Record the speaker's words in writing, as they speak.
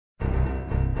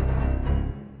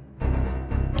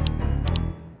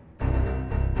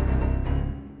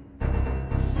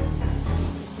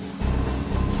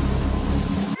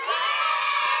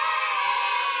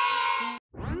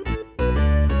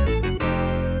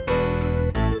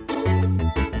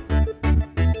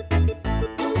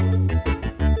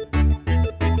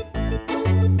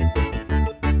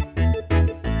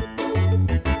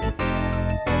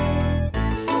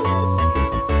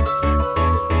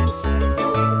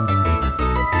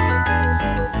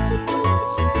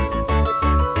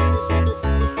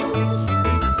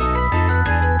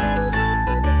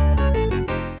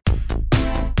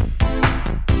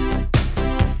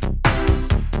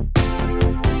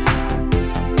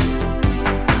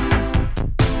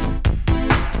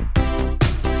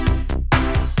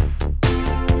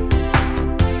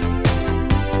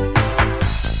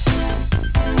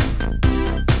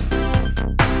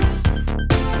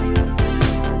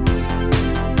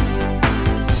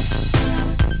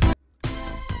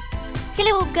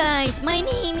Hello guys, my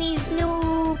name is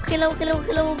Noob. Hello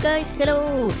guys,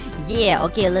 hello. Yeah,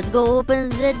 okay, let's go open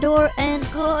the door and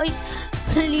guys,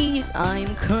 please,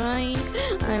 I'm crying,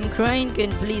 and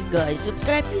please guys,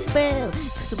 subscribe this bell,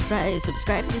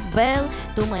 subscribe this bell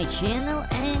to my channel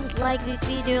and like this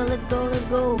video. Let's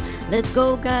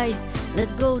go guys,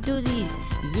 let's go do this.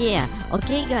 Yeah,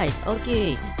 okay guys,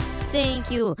 okay.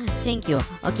 Thank you.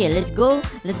 Okay, let's go.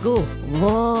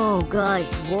 Whoa,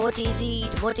 guys, what is it?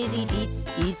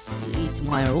 It's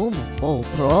my room. Oh,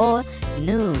 bro,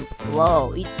 no.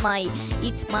 Whoa, it's my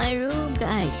room,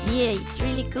 guys. Yeah, it's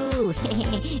really cool.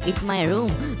 It's my room.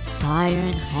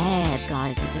 Siren head,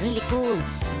 guys. It's really cool.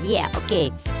 Yeah, okay.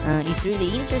 It's really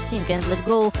interesting. And let's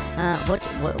go.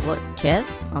 What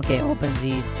chest? Okay, open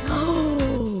this.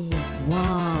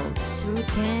 Wow,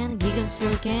 Shuriken, Giga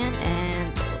Shuriken,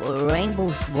 and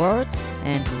rainbow sword.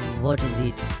 And what is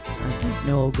it? I don't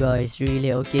know, guys.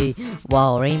 Really, okay.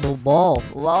 Wow, rainbow ball.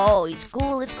 Wow, it's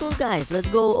cool, guys. Let's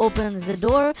go open the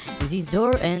door, this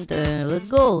door, and let's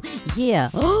go.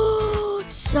 Yeah. Oh,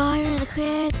 siren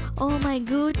head. Oh my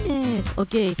goodness.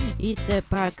 Okay, it's a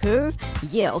parkour.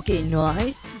 Yeah. Okay,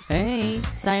 nice. Hey,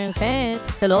 siren head.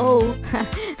 Hello.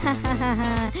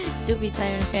 Stupid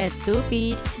siren head.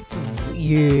 Stupid.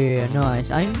 Yeah,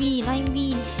 nice. I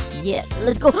win. Yeah,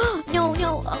 let's go. No.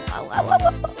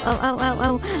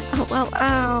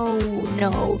 Ow.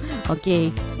 No.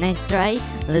 Okay, nice try.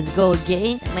 Let's go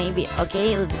again. Maybe.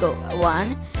 Okay, let's go.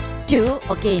 1, 2.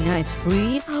 Okay, nice.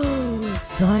 3.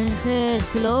 Siren head.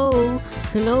 Hello,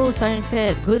 siren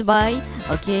head. Goodbye.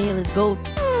 Okay, let's go.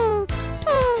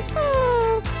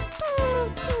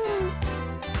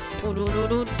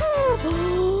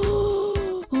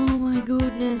 Oh my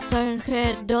goodness, siren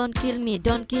head, don't kill me.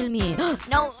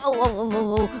 No.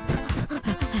 Oh.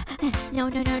 No.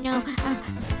 No.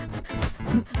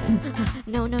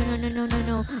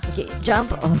 Okay,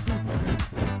 jump.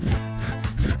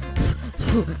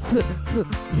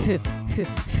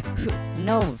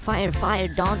 No, fire,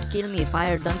 don't kill me.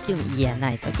 Yeah,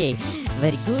 nice. Okay,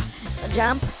 very good.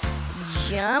 Jump.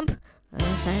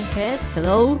 Siren head,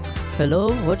 hello,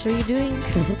 what are you doing?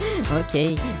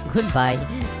 Okay, goodbye.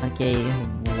 Okay,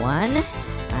 1.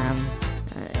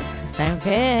 Siren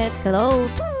head, hello.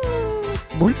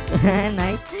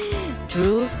 Nice.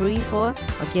 2, 3, 4.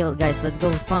 Okay, guys, let's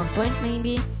go spawn point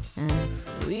maybe.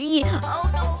 3. Oh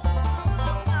no.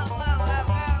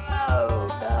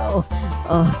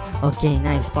 Oh, okay,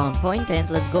 nice spawn point, and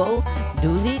let's go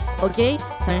do this. Okay,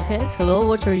 siren head, hello,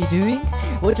 what are you doing?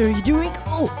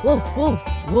 Oh, whoa.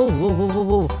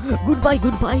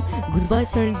 Goodbye,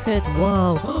 siren head.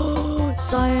 Wow.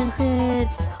 Siren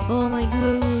heads. Oh my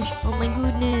gosh. Oh my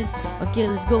goodness. Okay,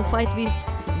 let's go fight with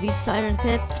siren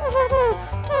heads.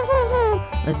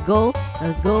 Let's go.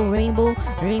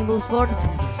 Rainbow sword.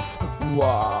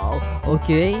 Wow.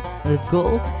 Okay, let's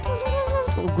go.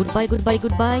 Oh, goodbye.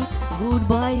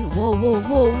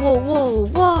 Whoa.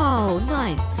 Wow,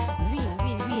 nice. Win.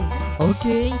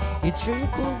 Okay, it's really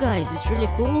cool, guys.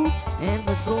 And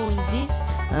let's go in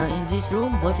this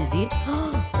room. What is it?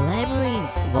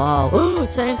 Labyrinth. Wow.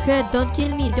 Siren head, don't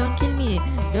kill me.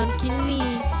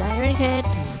 Siren head.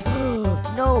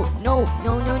 No.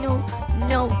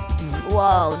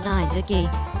 Wow, nice. Okay.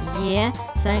 Yeah.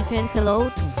 Siren head, hello.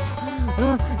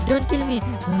 Don't kill me.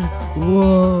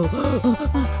 Whoa.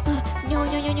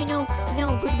 No.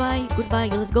 Goodbye.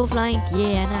 Let's go flying.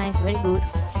 Yeah, nice. Very good.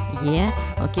 Yeah.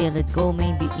 Okay, let's go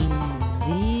maybe in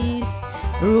this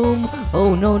room.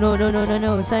 Oh, no.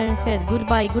 Siren head.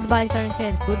 Goodbye, siren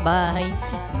head. Goodbye.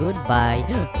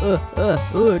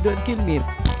 Don't kill me.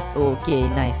 Okay,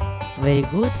 nice. Very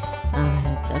good.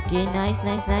 Okay, nice.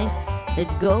 Let's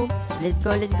go.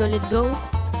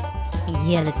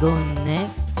 Yeah, let's go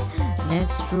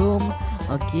next room.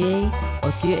 Okay,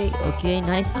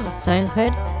 nice. Siren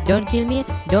head, don't kill me.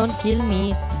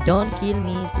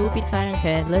 Stupid siren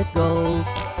head. Let's go.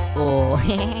 Oh.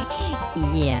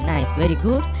 Yeah, nice. Very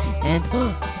good. And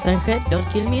siren head, don't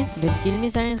kill me.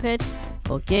 Siren head.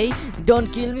 Okay,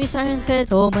 don't kill me, siren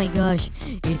head. Oh my gosh,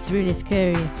 it's really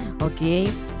scary.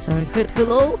 Okay, siren head,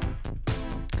 hello,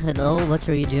 what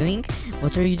are you doing?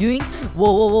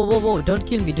 Whoa, don't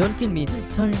kill me.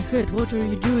 Siren head, what are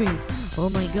you doing? Oh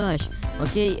my gosh.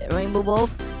 Okay, rainbow ball,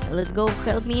 let's go,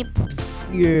 help me.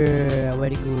 Yeah,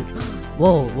 very good.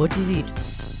 Whoa, what is it?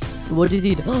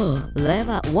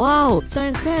 Lava. Wow,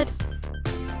 siren head,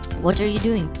 what are you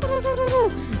doing?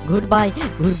 Goodbye,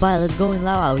 let's go in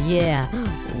lava. Yeah.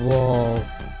 Whoa.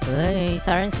 Hey,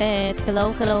 siren head,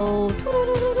 hello.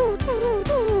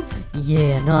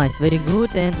 Yeah, nice, very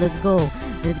good. And let's go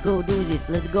do this.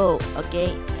 Let's go.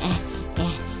 Okay.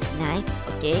 nice.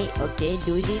 Okay, okay,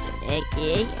 do this.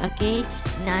 Okay, okay,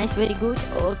 nice, very good.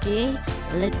 Okay,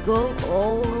 let's go.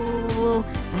 Oh,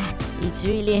 it's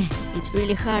really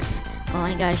hard. Oh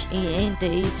my gosh,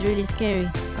 it's really scary.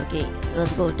 Okay,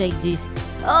 let's go. Take this.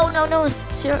 Oh no no,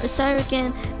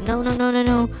 SIREN! No no no no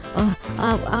no! Oh,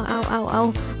 ow ow ow ow ow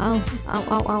ow ow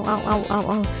ow ow ow ow ow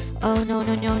ow! Oh no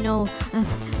no no no!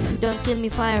 Don't kill me!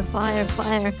 Fire fire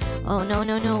fire! Oh no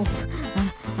no no!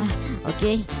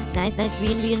 Okay, nice nice.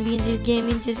 Win this game.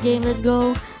 Let's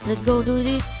go do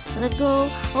this. Let's go.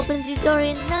 Open this door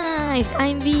and nice.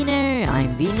 I'm winner.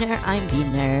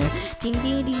 Ding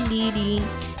ding ding ding ding.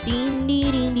 Ding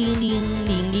ding ding ding ding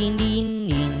ding ding ding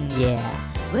ding. Yeah.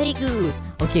 Very good.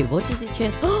 Okay, what is the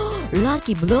chest? Oh,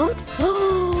 lucky blocks.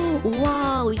 Oh,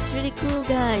 wow, it's really cool,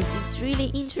 guys. It's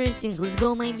really interesting. Let's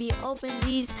go maybe open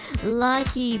these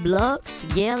lucky blocks.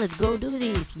 Yeah, let's go do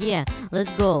this. Yeah,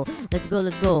 let's go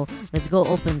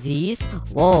open these.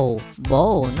 Whoa,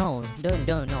 no, no.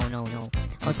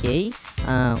 Okay,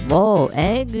 whoa,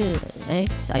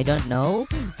 eggs, I don't know.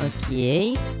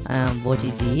 Okay, what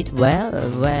is it? Well,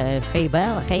 hey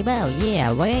Bell,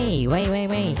 yeah, wait.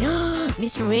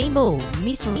 Mr. Rainbow,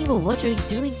 what are you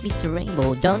doing, Mr.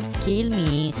 Rainbow? Don't kill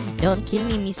me,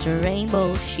 Mr.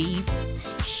 Rainbow. Sheeps,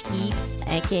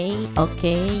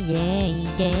 okay, yeah.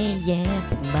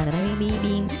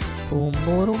 Boom,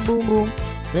 boom.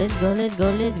 Let's go.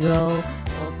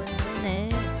 Open the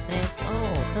next.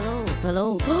 Oh,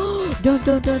 hello. Don't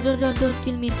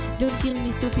kill me,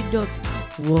 stupid dogs.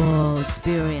 Whoa,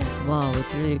 experience. Wow,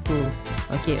 it's really cool.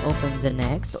 Okay, open the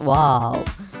next. Wow,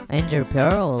 Ender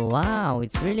Pearl. Wow,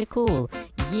 it's really cool.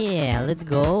 Yeah, let's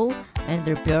go.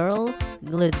 Ender Pearl.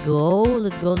 Let's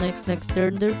go next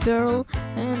Ender Pearl.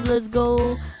 And let's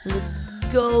go.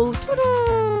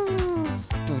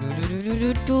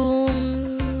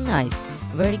 Nice.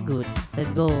 Very good.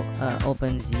 Let's go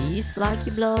open this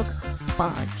lucky block.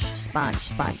 Sponge.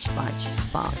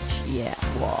 Yeah.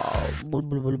 Wow. Bull.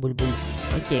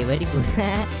 Okay, very good.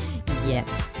 Yeah.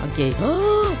 Okay.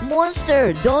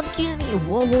 Monster! Don't kill me!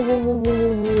 Whoa.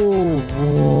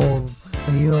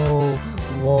 Yo.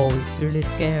 Whoa, it's really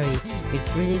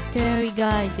scary.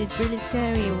 Guys. It's really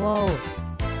scary. Whoa.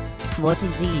 What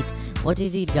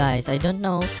is it, guys? I don't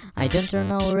know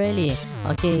really.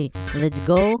 Okay, let's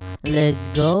go, and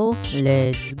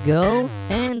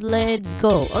let's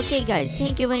go. Okay, guys,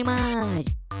 thank you very much.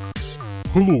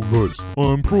 Hello guys,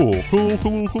 I'm Pro.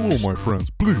 Hello my friends.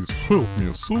 Please help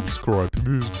me subscribe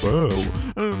this bell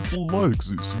and like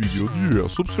this video. Yeah,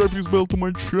 subscribe this bell to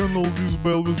my channel. This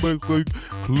bell is like click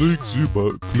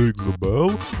the bell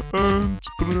and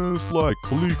press like.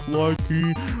 Please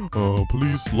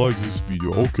like this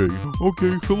video. Okay.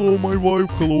 Hello my wife.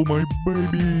 Hello my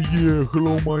baby. Yeah.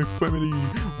 Hello my family.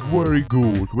 Very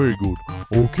good.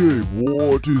 Okay,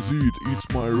 what is it? It's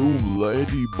my room,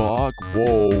 Ladybug.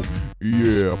 Wow.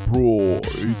 Yeah, Pro,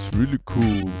 it's really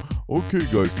cool. Okay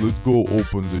guys, let's go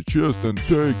open the chest and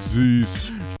take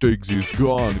this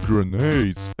gun,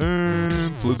 grenades,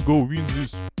 and let's go win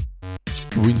this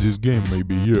game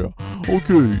maybe, yeah.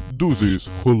 Okay, do this.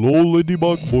 Hello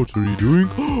Ladybug, what are you doing?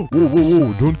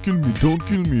 Whoa, don't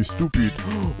kill me, stupid.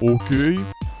 Okay,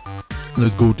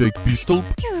 let's go take pistol.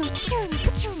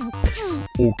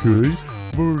 Okay,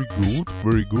 very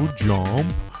good, jump,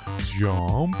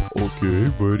 okay,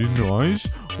 very nice.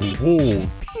 Oh.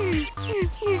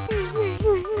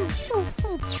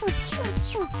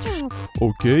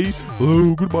 Okay,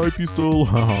 goodbye pistol.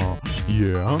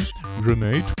 Yeah,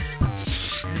 grenade.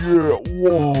 Yeah,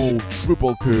 wow,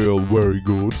 triple kill, very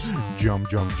good.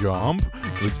 Jump.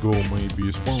 Let's go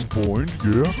maybe spawn point,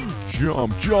 yeah.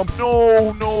 Jump. No.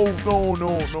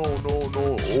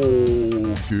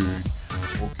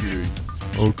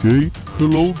 Okay.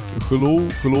 Hello.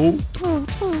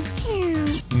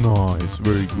 Nice,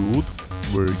 very good,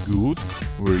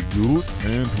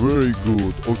 and very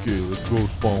good. Okay, let's go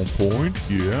spawn point,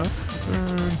 yeah,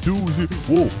 and do the.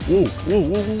 Whoa.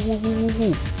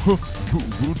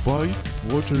 Goodbye.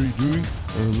 What are you doing,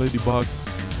 Ladybug?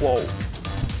 Wow.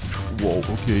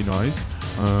 Okay, nice.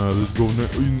 Let's go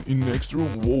in next room.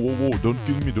 Whoa. Don't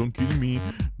kill me.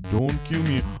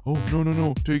 Oh,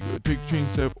 no. Take chain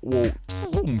step. Whoa.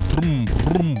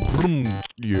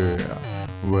 Yeah.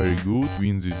 Very good.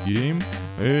 Win this game.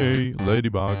 Hey,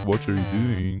 Ladybug, what are you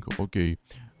doing? Okay.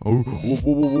 Oh,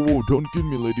 whoa. Don't kill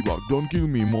me, Ladybug. Don't kill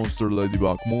me, monster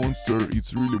Ladybug. Monster.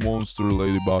 It's really monster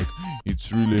Ladybug.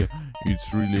 It's really.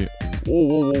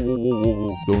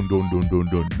 Whoa. Don't.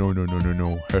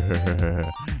 No.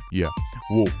 Yeah.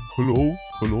 Whoa. Hello,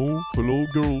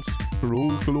 girls. Hello.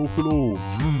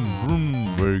 Vroom.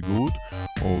 Very good.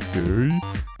 Okay.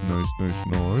 Nice, nice,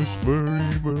 nice. Very,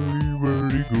 very,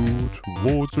 very good.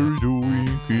 What are you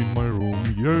doing in my room?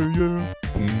 Yeah, yeah.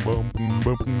 Boom, bam, boom,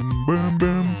 bam, boom, bam,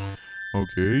 bam.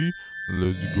 Okay,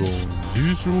 let's go in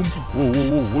this room. Whoa, whoa,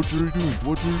 whoa. What are you doing?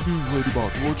 What are you doing,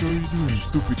 Ladybug? What are you doing,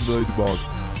 stupid Ladybug?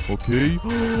 Okay.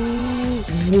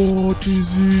 What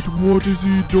is it? What is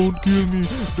it? Don't kill me.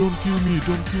 Don't kill me.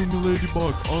 Don't kill me,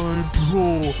 Ladybug. I'm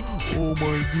pro. Oh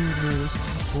my goodness.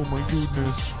 Oh my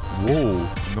goodness. Whoa,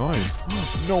 nice.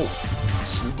 No.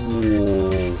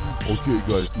 Whoa. Okay,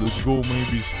 guys, let's go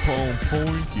maybe spawn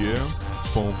point. Yeah,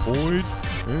 spawn point.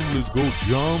 And let's go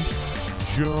jump.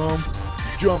 Jump.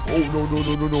 Jump. Oh, no, no,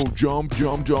 no, no, no. Jump,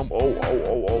 jump, jump. Oh, oh,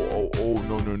 oh, oh, oh, oh.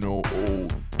 No, no, no. Oh.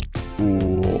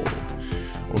 Oh.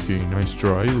 Okay, nice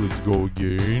try. Let's go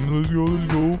again. Let's go,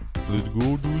 let's go. Let's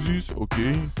go do this.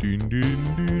 Okay. Din, din,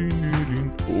 din, din,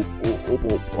 din. Oh, oh,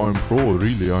 oh, oh. I'm pro,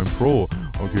 really. I'm pro.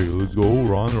 Okay, let's go.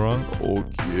 Run, run.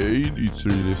 Okay, it's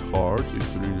really hard.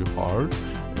 It's really hard.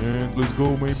 And let's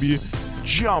go maybe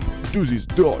jump. Do this.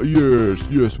 Yes,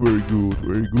 yes, very good.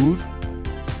 Very good.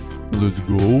 Let's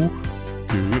go.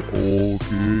 Okay,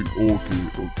 okay, okay,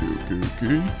 okay, okay,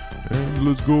 okay. And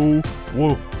let's go.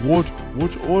 Whoa, what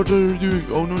are you doing?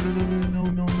 Oh, no, no, no, no, no,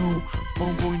 no, no.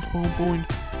 Spawn point, spawn point,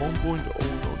 spawn point. Oh,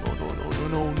 no, no, no, no,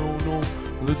 no, no, no, no.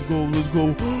 Let's go, let's go.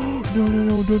 No, no,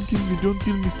 no, don't kill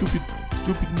me,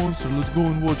 stupid monster. Let's go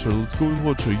and watch her, let's go and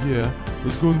watch her, yeah.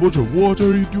 Let's go and watch her. What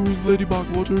are you doing, Ladybug?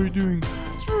 What are you doing?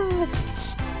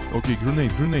 Okay,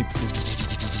 grenade, grenade.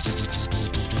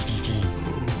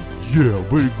 Yeah,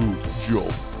 very good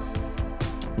job.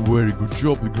 Very good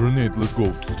job, the grenade. Let's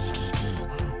go.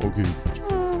 Okay.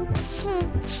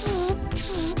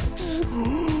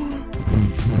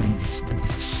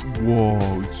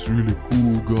 Wow, it's really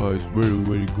cool, guys. Very,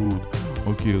 very good.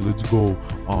 Okay, let's go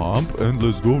up and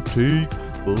let's go take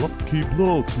lucky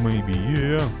blocks, maybe.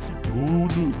 Yeah.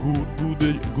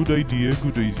 Good idea.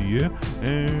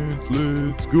 And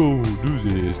let's go. Do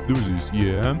this.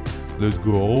 Yeah. Let's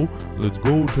go take lucky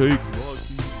blocks.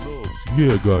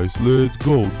 Yeah, guys, let's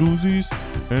go do this.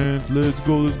 And let's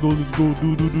go do this.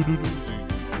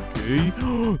 Okay.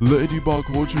 Ladybug,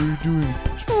 what are you doing?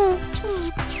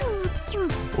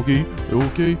 Okay.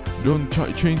 Don't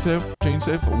chain save.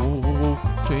 Whoa.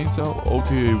 Chain save.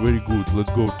 Okay, very good.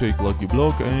 Let's go take lucky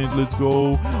block and let's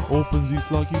go open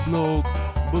this lucky blocks.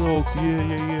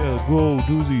 Yeah. Go,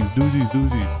 do this.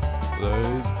 Let's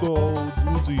go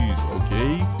do this.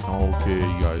 Okay,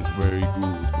 guys, very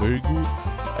good.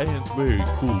 And very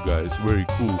cool, guys, very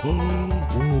cool. Whoa.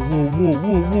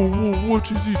 What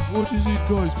is it,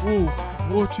 guys? Whoa,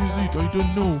 what is it? I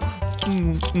don't know.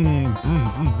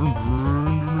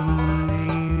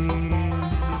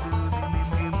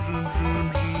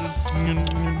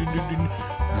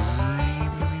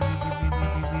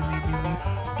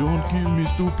 Don't kill me,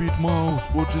 stupid mouse.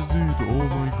 What is it? Oh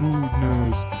my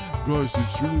goodness. Guys,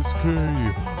 it's really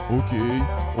scary. Okay,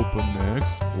 open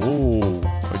next. Oh,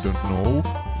 I don't know.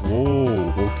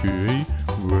 Whoa, okay.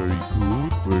 Very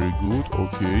good.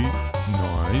 Okay,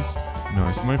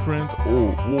 nice, my friend.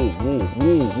 Oh,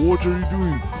 whoa. What are you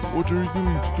doing?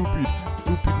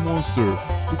 Stupid monster.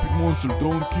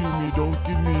 Don't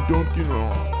kill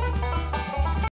me.